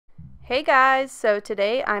Hey guys, so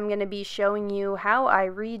today I'm going to be showing you how I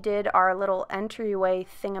redid our little entryway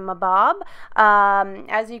thingamabob.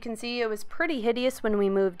 As you can see, it was pretty hideous when we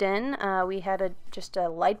moved in. We had just a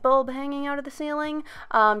light bulb hanging out of the ceiling.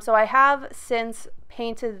 So I have since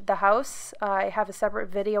painted the house. I have a separate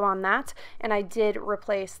video on that, and I did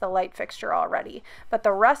replace the light fixture already. But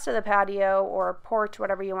the rest of the patio or porch,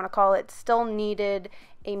 whatever you want to call it, still needed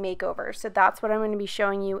a makeover. So that's what I'm going to be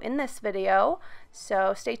showing you in this video.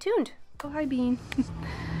 So stay tuned. Oh, hi Bean.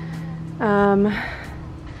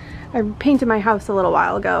 I painted my house a little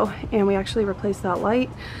while ago and we actually replaced that light,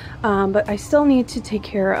 but I still need to take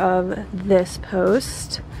care of this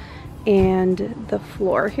post and the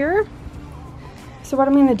floor here. So what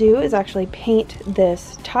I'm going to do is actually paint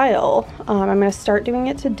this tile. I'm going to start doing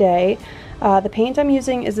it today. The paint I'm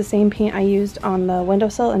using is the same paint I used on the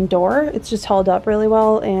windowsill and door. It's just held up really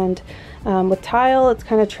well, and with tile it's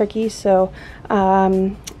kind of tricky, so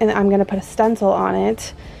and I'm going to put a stencil on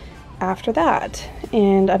it after that,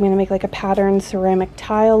 and I'm going to make like a patterned ceramic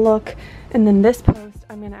tile look, and then this post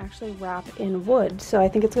I'm going to actually wrap in wood. So I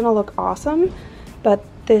think it's going to look awesome, but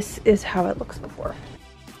this is how it looks before.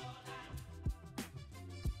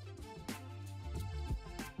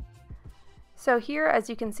 So here, as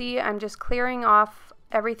you can see, I'm just clearing off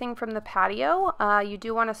everything from the patio. You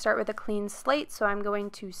do want to start with a clean slate, so I'm going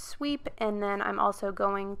to sweep, and then I'm also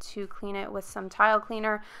going to clean it with some tile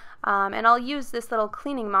cleaner. And I'll use this little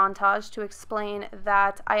cleaning montage to explain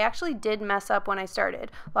that I actually did mess up when I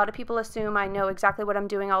started. A lot of people assume I know exactly what I'm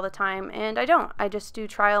doing all the time, and I don't. I just do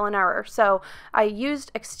trial and error. So I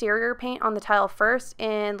used exterior paint on the tile first,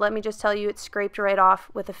 and let me just tell you, it scraped right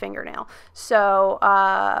off with a fingernail. So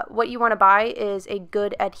what you want to buy is a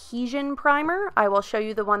good adhesion primer. I will show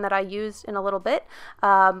you the one that I used in a little bit,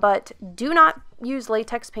 but do not use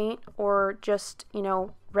latex paint or just,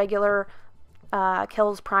 regular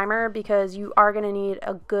Kills primer, because you are going to need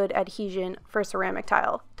a good adhesion for ceramic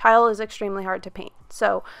tile. Tile is extremely hard to paint,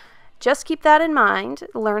 so just keep that in mind,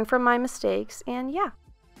 learn from my mistakes, and yeah.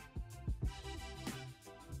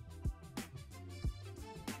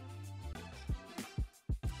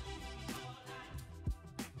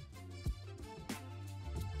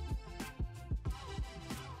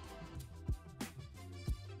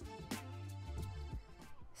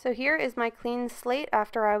 So here is my clean slate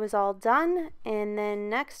after I was all done, and then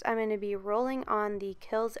next I'm going to be rolling on the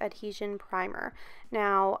Kills Adhesion Primer.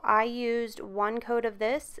 Now I used one coat of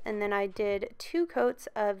this, and then I did 2 coats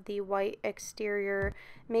of the white exterior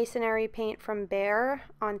masonry paint from Behr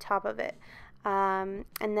on top of it. And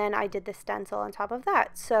then I did the stencil on top of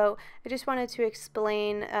that. So I just wanted to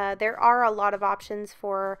explain, there are a lot of options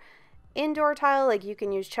for indoor tile. Like, you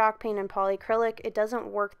can use chalk paint and polyacrylic. It doesn't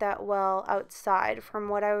work that well outside. From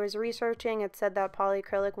what I was researching, it said that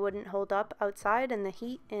polyacrylic wouldn't hold up outside in the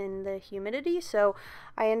heat and the humidity, so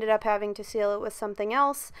I ended up having to seal it with something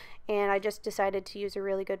else, and I just decided to use a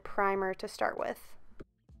really good primer to start with.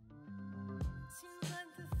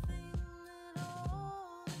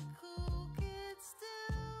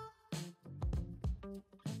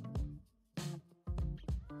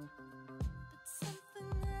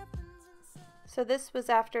 So this was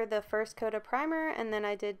after the first coat of primer, and then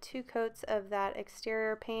I did 2 coats of that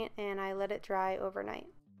exterior paint, and I let it dry overnight.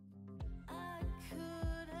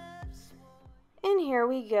 And here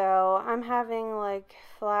we go. I'm having like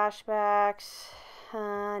flashbacks,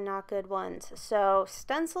 not good ones. So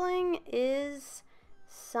stenciling is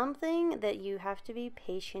something that you have to be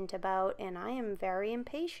patient about, and I am very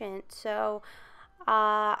impatient. So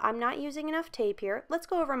I'm not using enough tape here. Let's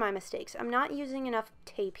go over my mistakes. I'm not using enough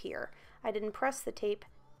tape here. I didn't press the tape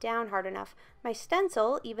down hard enough. My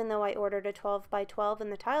stencil, even though I ordered a 12 by 12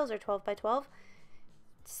 and the tiles are 12 by 12,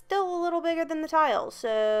 still a little bigger than the tiles.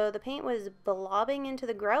 So the paint was blobbing into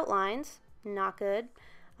the grout lines. Not good.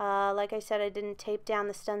 Like I said, I didn't tape down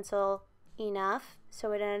the stencil enough,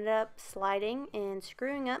 so it ended up sliding and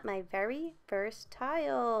screwing up my very first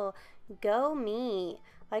tile. Go me.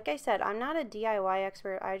 Like I said, I'm not a DIY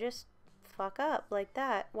expert. I just fuck up like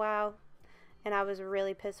that. Wow. And I was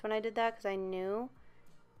really pissed when I did that, because I knew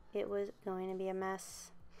it was going to be a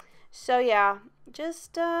mess. So yeah,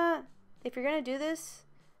 just if you're going to do this,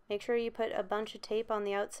 make sure you put a bunch of tape on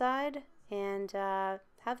the outside, and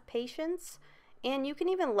have patience. And you can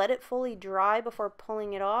even let it fully dry before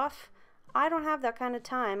pulling it off. I don't have that kind of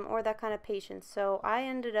time or that kind of patience, so I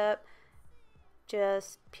ended up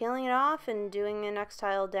just peeling it off and doing the next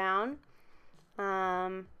tile down.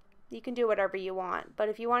 You can do whatever you want, but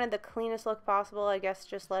if you wanted the cleanest look possible, I guess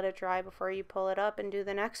just let it dry before you pull it up and do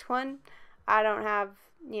the next one. I don't have,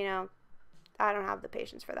 I don't have the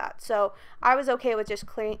patience for that. So I was okay with just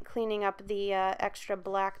cleaning up the extra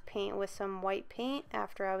black paint with some white paint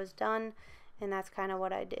after I was done, and that's kind of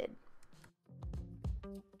what I did.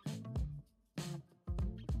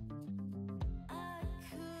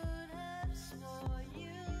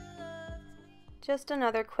 Just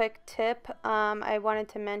another quick tip I wanted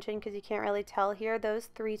to mention, because you can't really tell here, those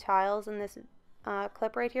 3 tiles in this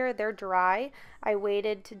clip right here, they're dry. I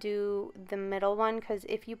waited to do the middle one because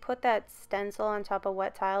if you put that stencil on top of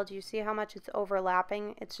wet tile, do you see how much it's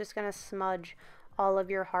overlapping? It's just going to smudge all of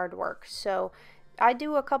your hard work. So I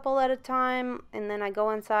do a couple at a time, and then I go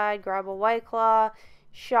inside, grab a White Claw,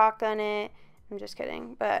 shotgun it. I'm just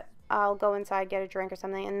kidding, but I'll go inside, get a drink or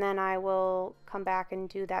something, and then I will come back and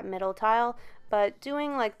do that middle tile. But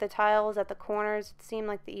doing like the tiles at the corners seemed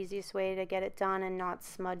like the easiest way to get it done and not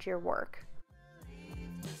smudge your work.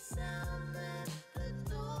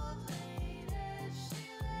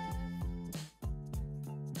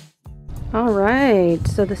 Alright,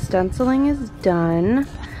 so the stenciling is done.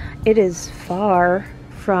 It is far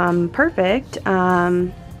from perfect.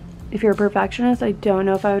 If you're a perfectionist, I don't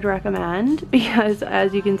know if I would recommend, because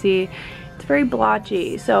as you can see, it's very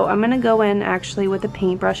blotchy. So I'm gonna go in actually with a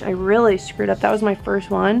paintbrush. I really screwed up. That was my first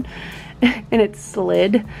one and it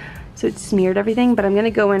slid, so it smeared everything. But I'm gonna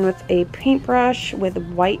go in with a paintbrush with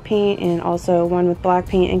white paint and also one with black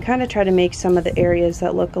paint and kind of try to make some of the areas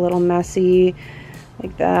that look a little messy,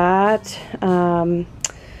 like that.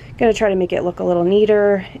 Gonna try to make it look a little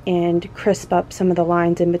neater and crisp up some of the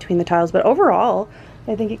lines in between the tiles. But overall,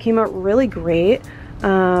 I think it came out really great.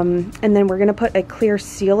 And then we're gonna put a clear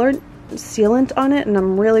sealant on it, and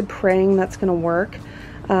I'm really praying that's gonna work.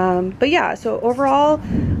 But yeah, so overall,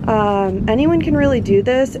 anyone can really do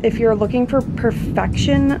this. If you're looking for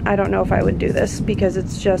perfection, I don't know if I would do this because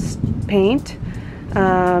it's just paint.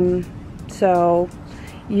 So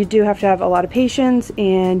you do have to have a lot of patience,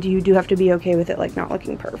 and you do have to be okay with it like not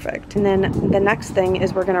looking perfect. And then the next thing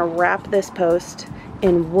is we're gonna wrap this post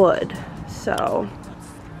in wood. So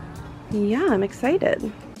yeah, I'm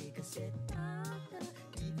excited.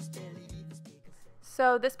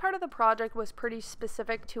 So this part of the project was pretty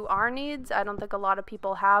specific to our needs. I don't think a lot of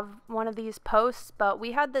people have one of these posts, but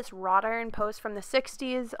we had this wrought iron post from the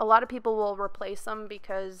 60s. A lot of people will replace them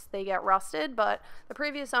because they get rusted, but the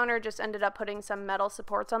previous owner just ended up putting some metal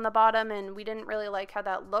supports on the bottom, and we didn't really like how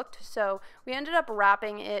that looked, so we ended up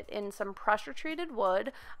wrapping it in some pressure treated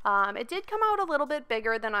wood. It did come out a little bit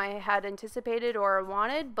bigger than I had anticipated or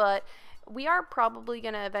wanted, but we are probably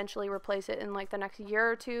going to eventually replace it in like the next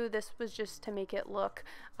year or two. This was just to make it look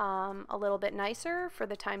a little bit nicer for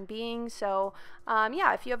the time being. So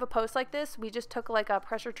yeah, if you have a post like this, we just took like a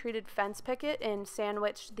pressure treated fence picket and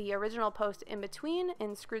sandwiched the original post in between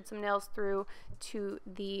and screwed some nails through to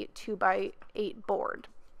the 2x8 board.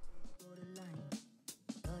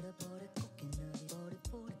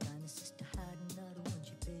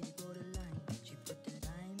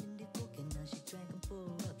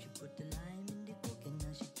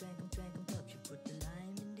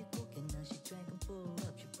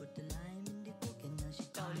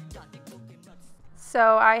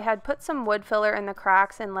 So I had put some wood filler in the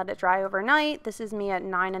cracks and let it dry overnight. This is me at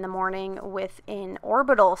 9 in the morning with an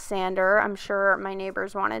orbital sander. I'm sure my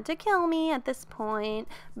neighbors wanted to kill me at this point,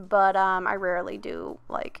 but I rarely do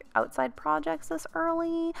like outside projects this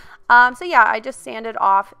early. So yeah, I just sanded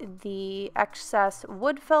off the excess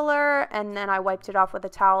wood filler, and then I wiped it off with a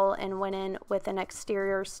towel and went in with an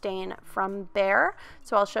exterior stain from Behr.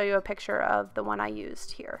 So I'll show you a picture of the one I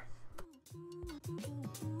used here.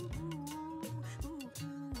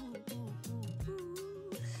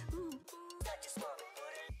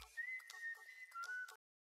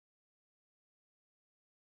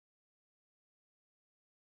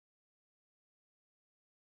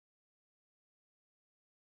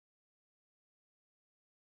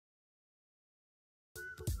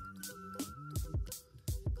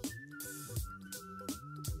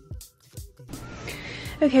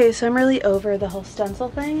 Okay, so I'm really over the whole stencil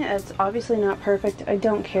thing. It's obviously not perfect. I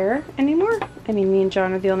don't care anymore. I mean, me and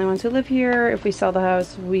John are the only ones who live here. If we sell the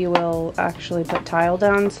house, we will actually put tile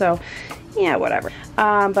down, so yeah, whatever.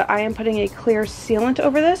 But I am putting a clear sealant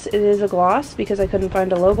over this. It is a gloss because I couldn't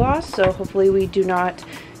find a low gloss, so hopefully we do not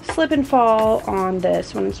slip and fall on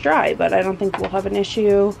this when it's dry, but I don't think we'll have an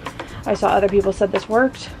issue. I saw other people said this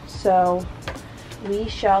worked, so we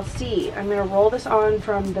shall see. I'm gonna roll this on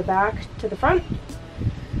from the back to the front.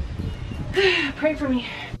 Pray for me.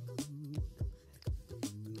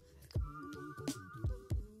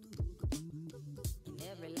 In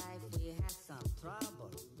every life we have some trouble,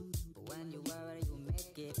 but when you worry you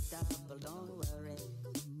make it double. Don't worry,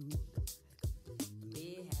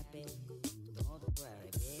 be happy.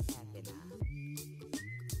 worry, be happy now.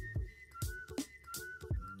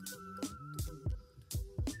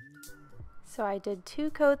 So I did 2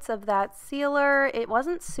 coats of that sealer. It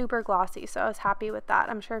wasn't super glossy, so I was happy with that.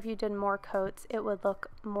 I'm sure if you did more coats, it would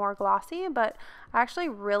look more glossy, but I actually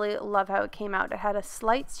really love how it came out. It had a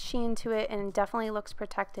slight sheen to it and definitely looks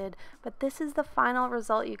protected, but this is the final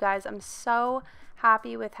result, you guys. I'm so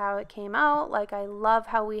happy with how it came out. Like, I love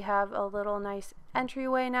how we have a little nice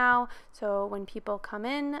entryway now, so when people come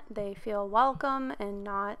in, they feel welcome and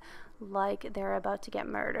not like they're about to get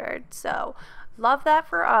murdered. So love that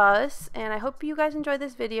for us, and I hope you guys enjoyed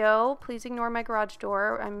this video. Please ignore my garage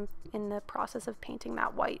door. I'm in the process of painting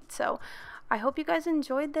that white, so I hope you guys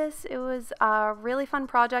enjoyed this. It was a really fun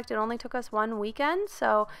project. It only took us 1 weekend,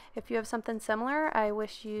 so if you have something similar, I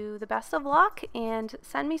wish you the best of luck, and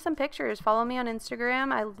send me some pictures. Follow me on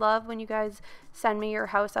Instagram. I love when you guys send me your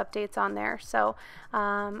house updates on there. So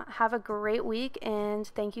have a great week, and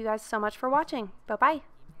thank you guys so much for watching. Bye-bye.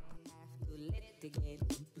 To litigate,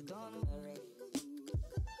 don't worry.